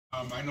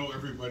I know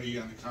everybody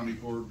on the county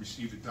board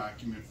received a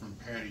document from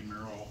Patty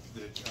Merrill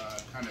that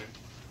kind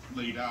of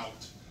laid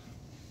out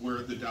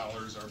where the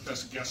dollars, our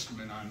best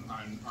guesstimate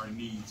on our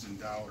needs in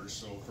dollars.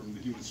 So from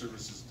the Human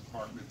Services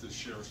Department, the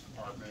Sheriff's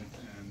Department,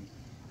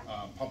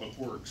 and Public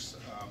Works.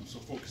 So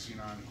focusing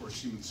on, of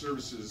course, Human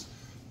Services,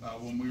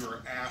 when we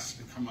were asked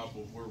to come up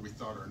with where we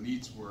thought our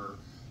needs were,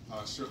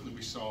 certainly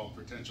we saw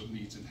potential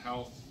needs in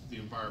health, the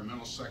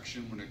environmental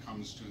section when it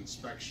comes to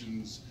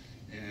inspections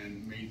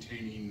and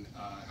maintaining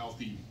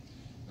healthy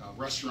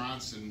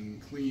restaurants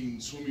and clean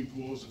swimming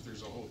pools if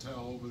there's a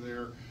hotel over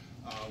there.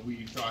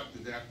 We thought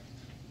that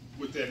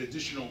with that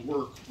additional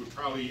work would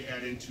probably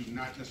add into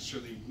not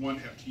necessarily one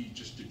FTE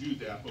just to do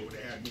that, but would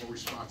add more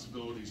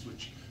responsibilities,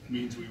 which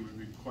means we would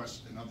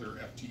request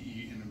another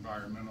FTE in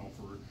environmental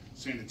for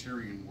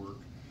sanitarian work.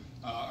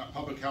 A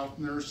public health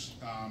nurse,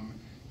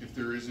 if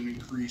there is an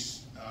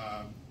increase,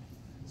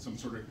 some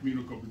sort of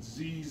communicable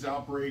disease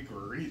outbreak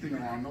or anything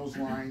along those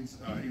lines,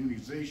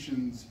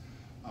 immunizations.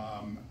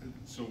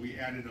 So we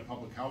added a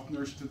public health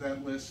nurse to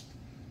that list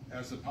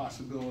as a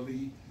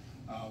possibility.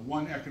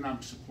 One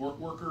economic support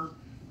worker,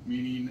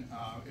 meaning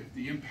if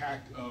the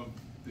impact of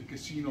the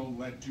casino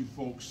led to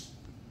folks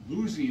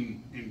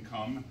losing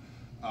income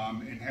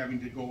and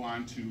having to go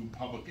on to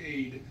public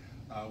aid,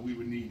 we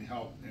would need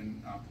help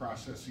in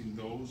processing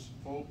those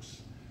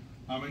folks.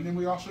 And then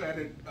we also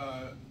added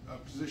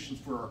positions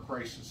for our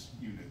crisis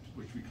unit,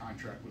 which we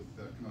contract with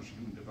Kenosha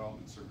Human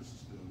Development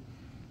Services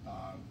to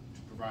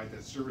provide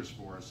that service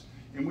for us.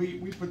 And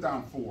we put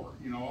down 4.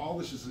 You know, all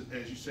this is,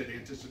 as you said,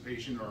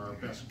 anticipation or our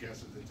best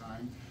guess at the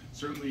time.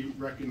 Certainly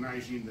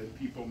recognizing that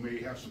people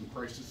may have some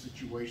crisis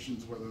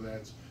situations, whether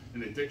that's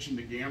an addiction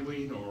to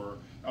gambling or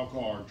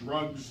alcohol or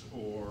drugs,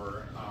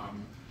 or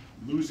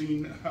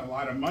losing a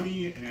lot of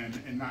money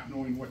and not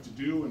knowing what to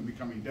do and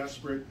becoming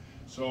desperate.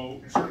 So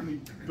certainly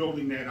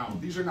building that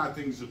out. These are not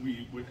things that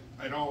we would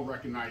at all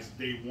recognize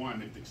day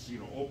one if the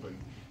casino opened.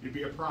 It'd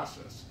be a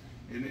process.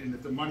 And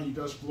if the money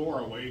does flow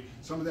our way,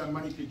 some of that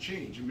money could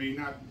change. It may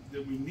not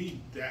that we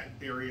need that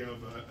area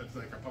of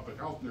like a public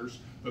health nurse,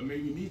 but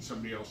maybe need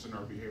somebody else in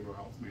our behavioral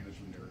health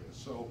management area.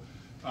 So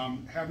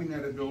having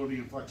that ability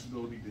and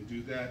flexibility to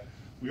do that.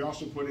 We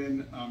also put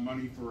in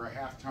money for a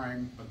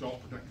half-time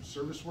adult protective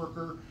service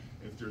worker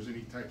if there's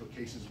any type of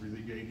cases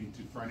relating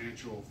to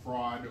financial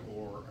fraud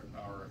or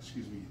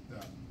excuse me,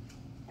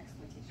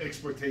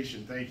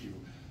 exploitation, thank you,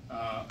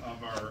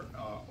 of our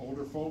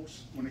older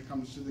folks when it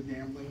comes to the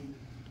gambling.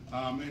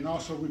 And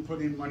also we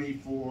put in money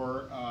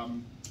for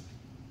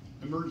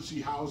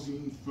emergency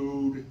housing,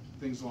 food,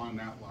 things along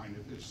that line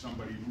if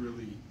somebody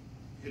really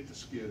hit the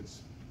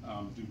skids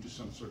due to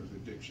some sort of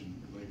addiction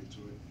related to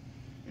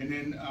it. And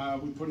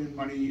then we put in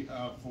money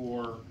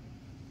for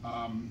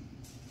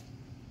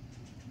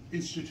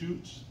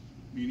institutes,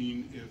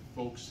 meaning if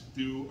folks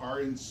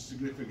are in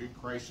significant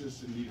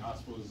crisis and need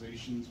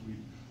hospitalizations, we'd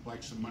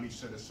like some money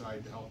set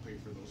aside to help pay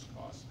for those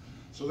costs.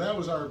 So that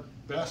was our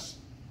best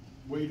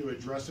way to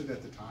address it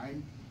at the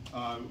time,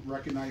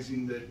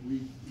 recognizing that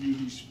we view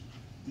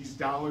these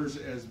dollars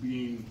as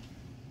being,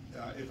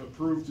 if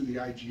approved to the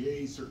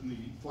IGA, certainly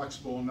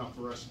flexible enough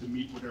for us to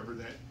meet whatever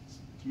that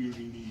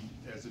community need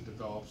as it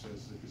develops,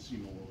 as the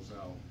casino rolls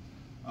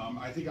out.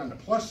 I think on the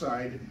plus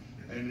side,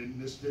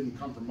 and this didn't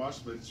come from us,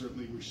 but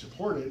certainly we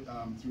support it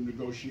through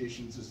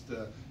negotiations, is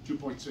the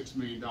 $2.6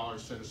 million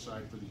set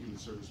aside for the human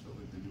service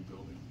building, the new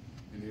building,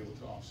 and able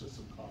to offset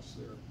some costs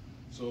there.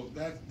 So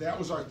that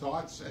was our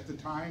thoughts at the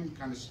time,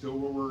 kind of still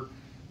what we're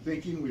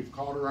thinking. We've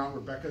called around,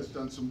 Rebecca's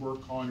done some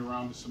work calling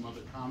around to some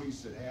other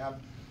counties that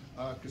have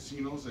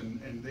casinos,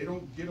 and they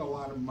don't get a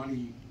lot of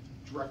money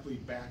directly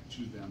back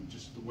to them,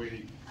 just the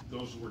way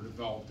those were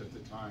developed at the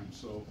time.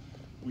 So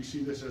we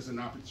see this as an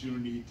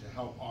opportunity to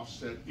help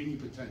offset any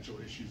potential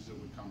issues that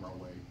would come our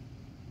way.